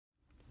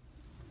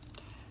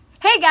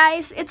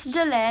guys! It's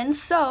Gelen.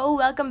 So,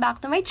 welcome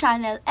back to my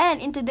channel. And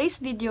in today's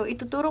video,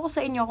 ituturo ko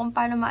sa inyo kung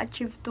paano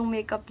ma-achieve tong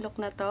makeup look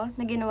na to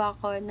na ginawa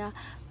ko na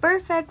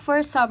perfect for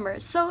summer.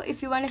 So,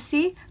 if you wanna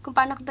see kung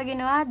paano ko ito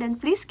ginawa, then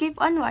please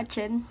keep on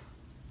watching.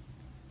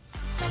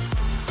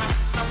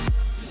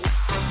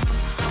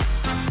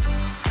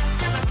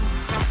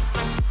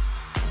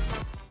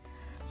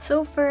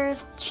 So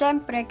first,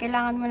 syempre,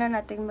 kailangan muna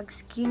natin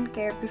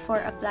mag-skincare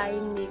before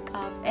applying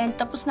makeup. And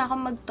tapos na ako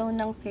mag-tone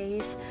ng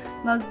face,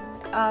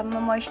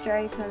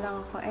 mag-moisturize na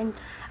lang ako. And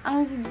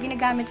ang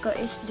ginagamit ko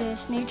is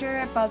this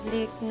Nature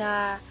Republic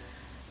na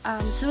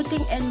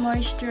Soothing and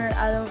Moisture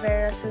Aloe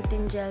Vera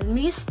Soothing Gel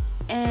Mist.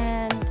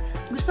 And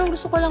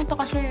gustong-gusto ko lang to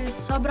kasi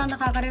sobrang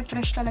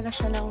nakaka-refresh talaga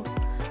siya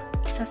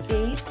sa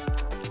face.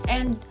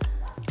 And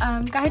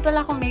kahit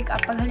wala akong makeup,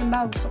 pag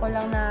halimbawa gusto ko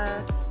lang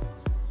na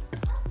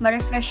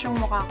ma-refresh yung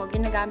mukha ko,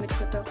 ginagamit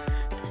ko to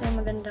kasi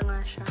maganda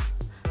nga siya.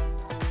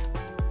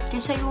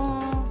 Kasi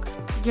yung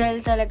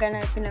gel talaga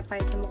na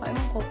pinapahit sa mukha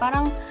ko,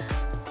 parang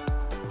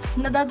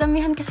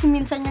nadadamihan kasi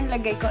minsan yung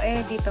lagay ko,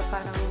 dito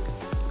parang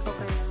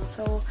okay lang.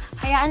 So,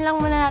 hayaan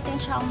lang muna natin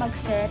siyang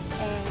mag-set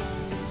and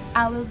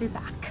I will be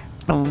back.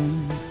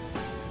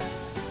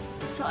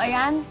 So,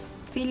 ayan,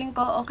 feeling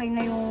ko okay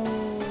na yung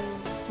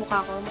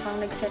mukha ko,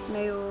 mukhang nag-set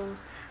na yung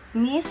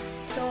mist.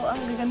 So,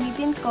 ang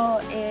gagamitin ko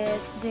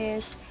is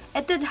this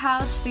Etude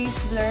House Face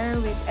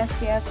Blur with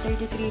SPF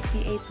 33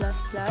 PA++.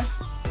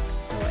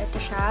 So, ito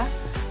siya.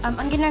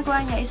 Ang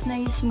ginagawa niya is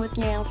na-smooth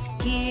niya yung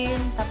skin,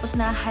 tapos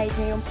na-hide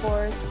niya yung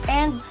pores,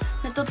 and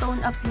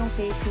natotone up yung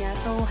face niya.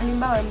 So,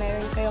 halimbawa,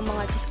 mayroon kayong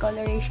mga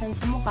discoloration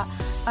sa mukha,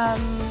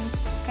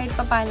 kahit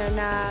papano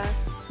na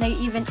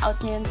na-even out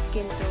niya yung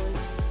skin tone.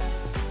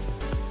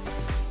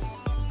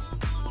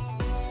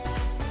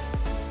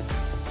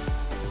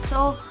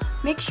 So,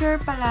 make sure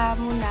pala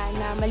muna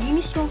na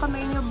malinis yung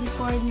kamay nyo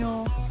before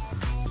nyo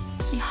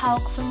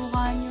i-hawk sa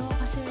mukha nyo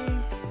kasi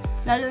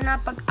lalo na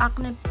pag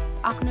acne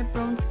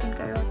prone skin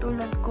kayo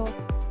tulad ko.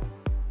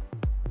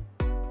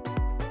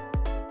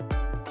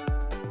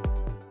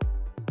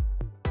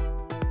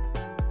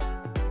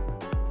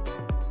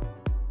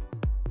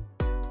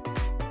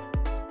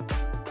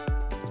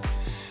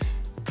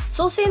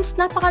 So since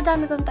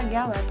napakadami kong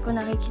tagyawat,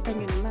 kung nakikita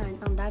nyo naman,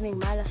 ang daming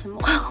malas sa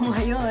mukha ko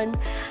ngayon,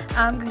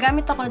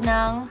 gagamit ako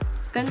ng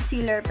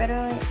concealer, pero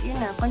yun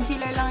na,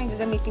 concealer lang yung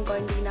gagamitin ko,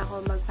 hindi na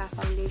ako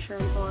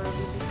magpa-foundation or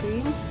BB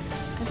cream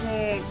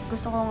kasi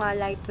gusto ko nga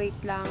lightweight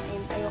lang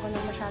and ayoko na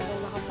masyadong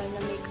makapal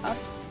na makeup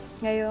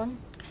ngayon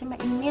kasi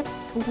mainit,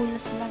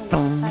 huhulas lang,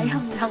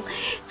 sayang lang.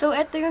 So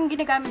ito yung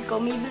ginagamit ko,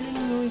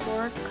 Maybelline New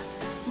York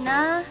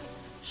na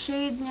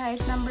shade niya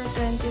is number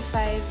 25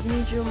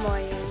 medium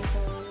moyen.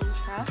 So yun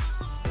siya.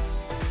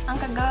 Ang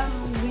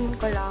kagawin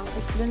ko lang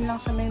is dun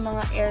lang sa may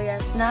mga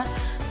areas na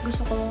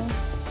gusto kong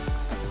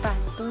takpan,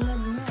 tulad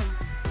niyan.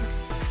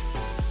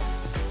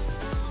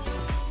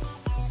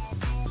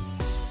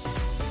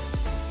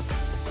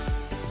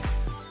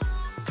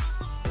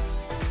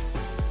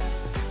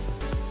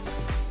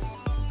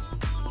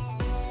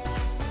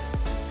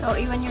 So,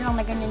 iwan nyo lang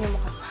na ganyan yung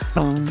mukha.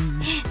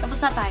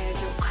 Tapos na tayo,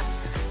 joke.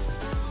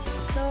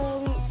 So,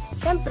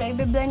 syempre,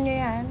 i-blend nyo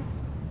yan,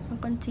 yung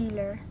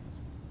concealer.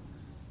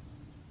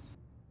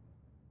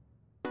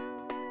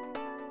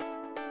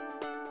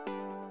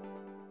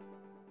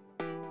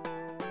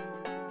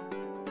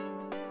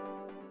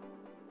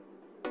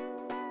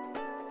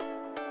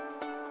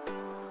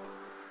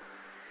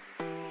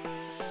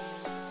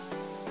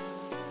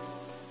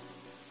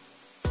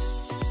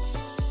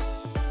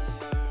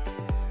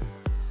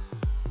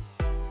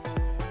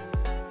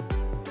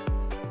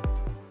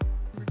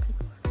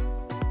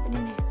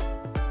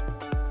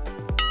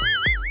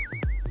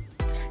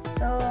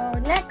 So,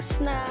 next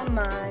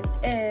naman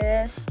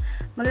is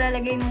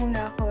maglalagay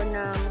muna ako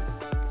ng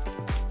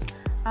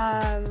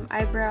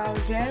eyebrow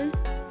gel.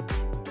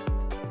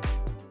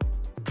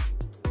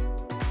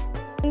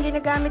 Ang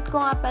ginagamit ko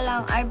nga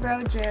palang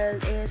eyebrow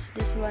gel is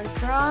this one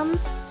from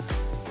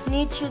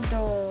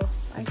Nichido.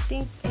 I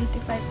think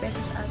 85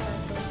 pesos ata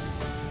to.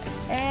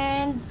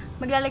 And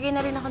maglalagay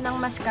na rin ako ng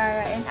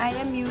mascara and I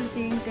am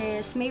using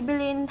this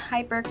Maybelline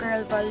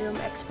HyperCurl Volume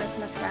Express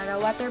Mascara.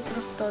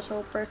 Waterproof to,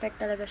 so perfect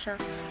talaga siya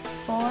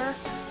for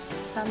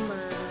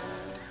summer.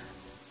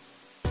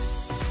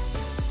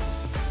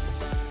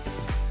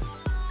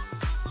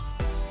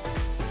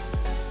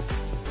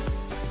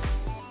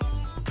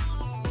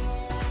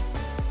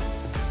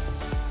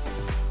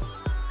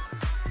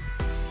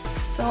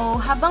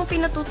 So, habang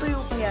pinatutuyo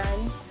ko yan,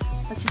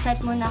 magsiset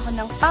muna ako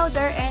ng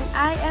powder and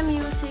I am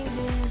using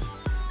this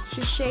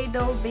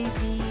Shishiedo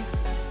Baby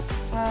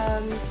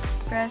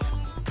Pressed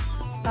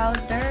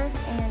Powder.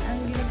 And ang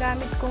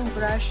ginagamit kong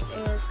brush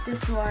is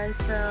this one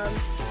from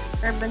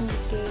Urban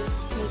Decay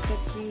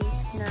Naked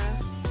 3 na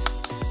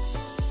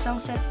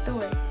isang set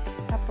to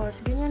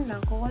Tapos, ganyan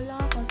lang. Kuha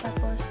lang ako.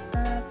 Tapos,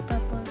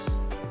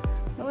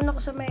 nauna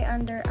ko sa may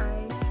under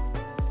eyes.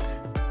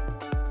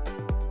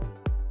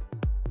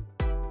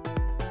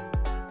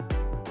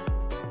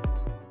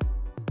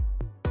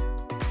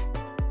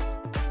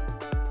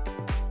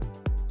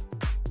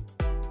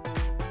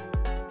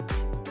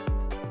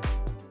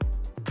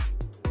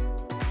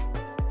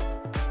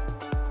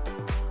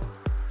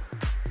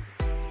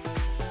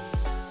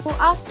 So,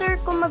 after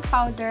ko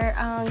mag-powder,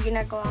 ang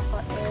ginagawa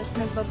ko is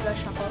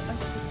nagbablush ako.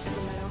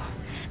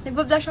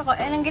 Nagbablush ako,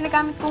 and ang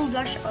ginagamit kong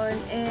blush on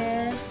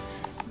is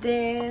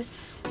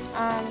this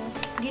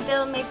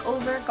Detail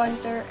Makeover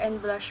Contour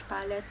and Blush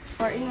Palette.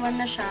 4-in-1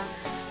 na siya.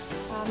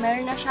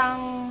 Meron na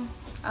siyang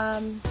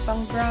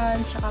pang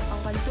bronze, saka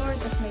pang contour,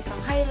 tapos may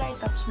pang highlight,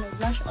 tapos may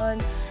blush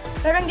on.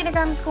 Pero ang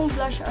ginagamit kong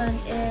blush on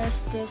is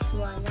this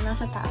one, na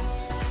nasa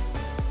taas.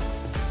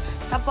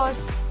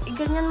 Tapos,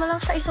 ganyan mo lang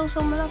siya,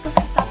 isaw-saw mo lang,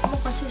 tapos itap mo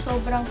kasi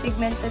sobrang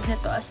pigmented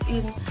nito, as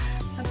in,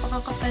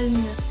 napakakapal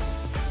niya.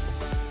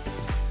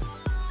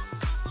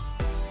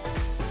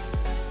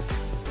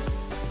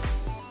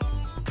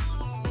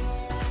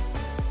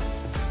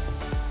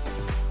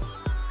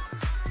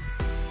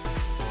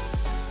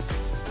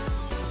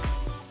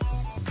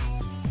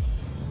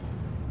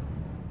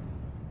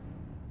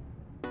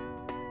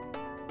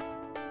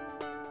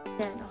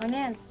 Yan, okay na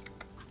yan.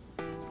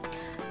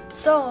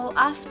 So,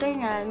 after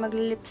nyan,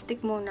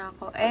 mag-lipstick muna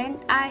ako. And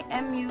I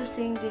am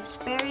using this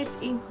Paris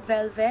Ink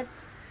Velvet.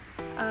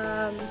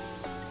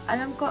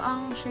 Alam ko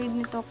ang shade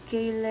nito,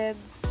 Keila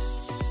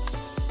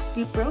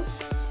Deep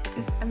Rose,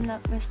 if I'm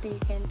not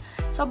mistaken.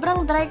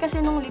 Sobrang dry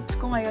kasi nung lips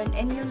ko ngayon.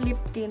 And yung lip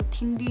tint,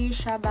 hindi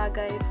siya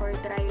bagay for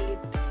dry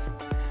lips.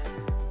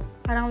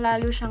 Parang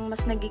lalo siyang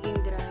mas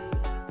nagiging dry.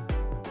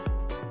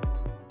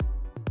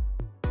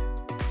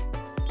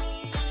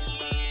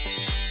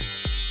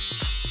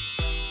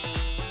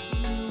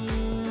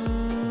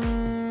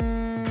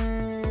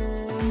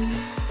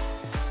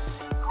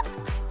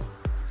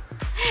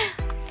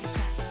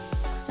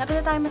 Dapat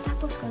na tayo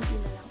matapos, konti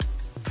na lang.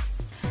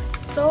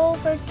 So,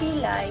 for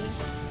kilay,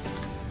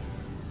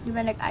 di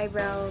ba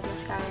nag-eyebrow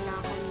mascara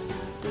na ako kanina?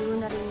 Tulo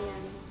na rin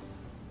yan.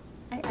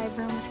 Ay,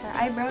 eyebrow mascara.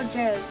 Eyebrow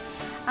gel.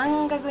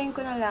 Ang gagawin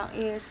ko na lang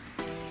is,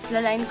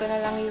 laline ko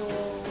na lang yung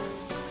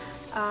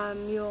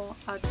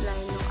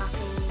outline ng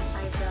aking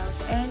eyebrows.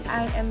 And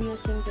I am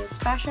using this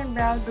Fashion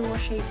Brow Duo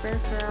Shaper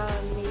from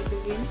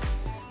Maybelline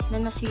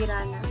na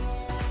nasira na.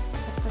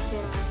 Basta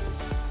sira na.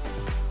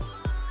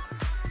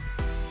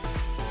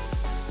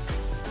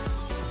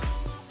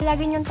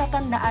 Lagi niyong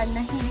tatandaan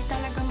na hindi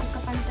talaga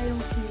magkapantay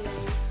yung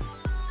kilay.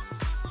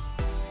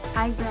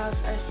 Eyebrows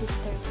are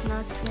sisters,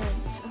 not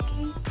twins,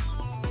 okay?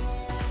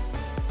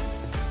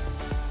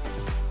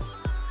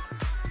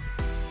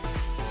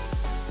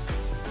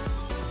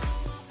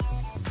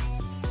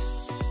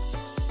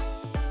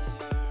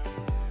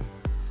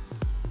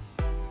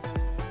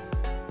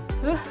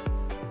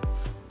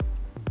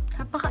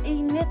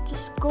 Napakainit,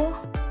 Diyos ko.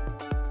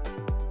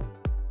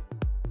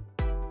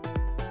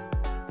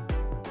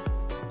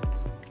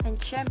 And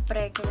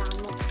syempre,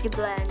 kailangan mo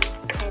i-blend.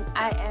 And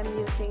I am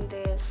using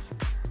this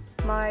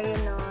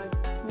Marionade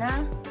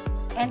na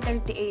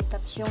N38.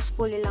 Tapos yung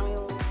spoolie lang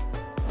yung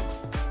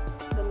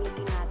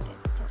gamitin natin.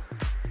 So,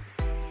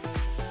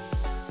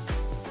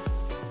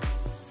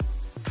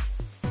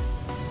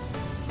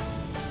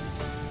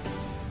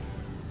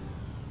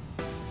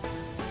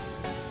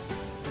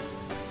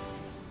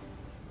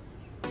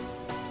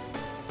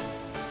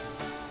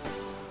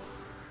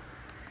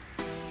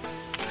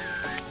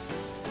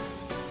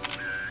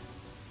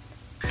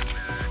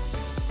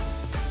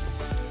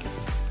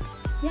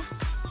 yeah.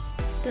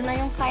 Ito na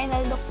yung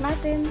final look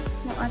natin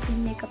ng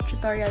ating makeup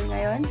tutorial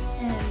ngayon.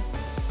 And,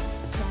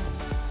 yan.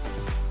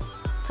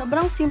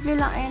 Sobrang simple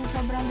lang and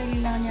sobrang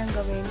dali lang niyang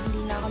gawin.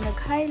 Hindi na ako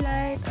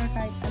nag-highlight or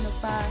kahit ano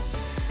pa.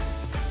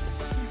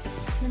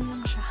 Yan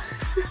lang siya.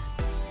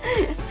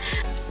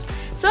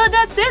 So,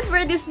 that's it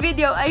for this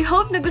video. I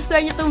hope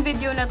nagustuhan niyo tong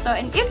video na to.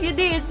 And if you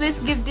did,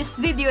 please give this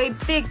video a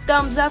big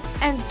thumbs up.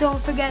 And don't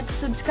forget to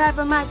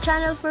subscribe on my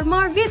channel for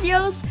more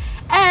videos.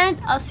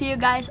 And I'll see you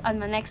guys on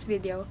my next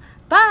video.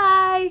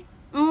 Bye!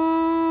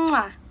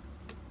 Mwah!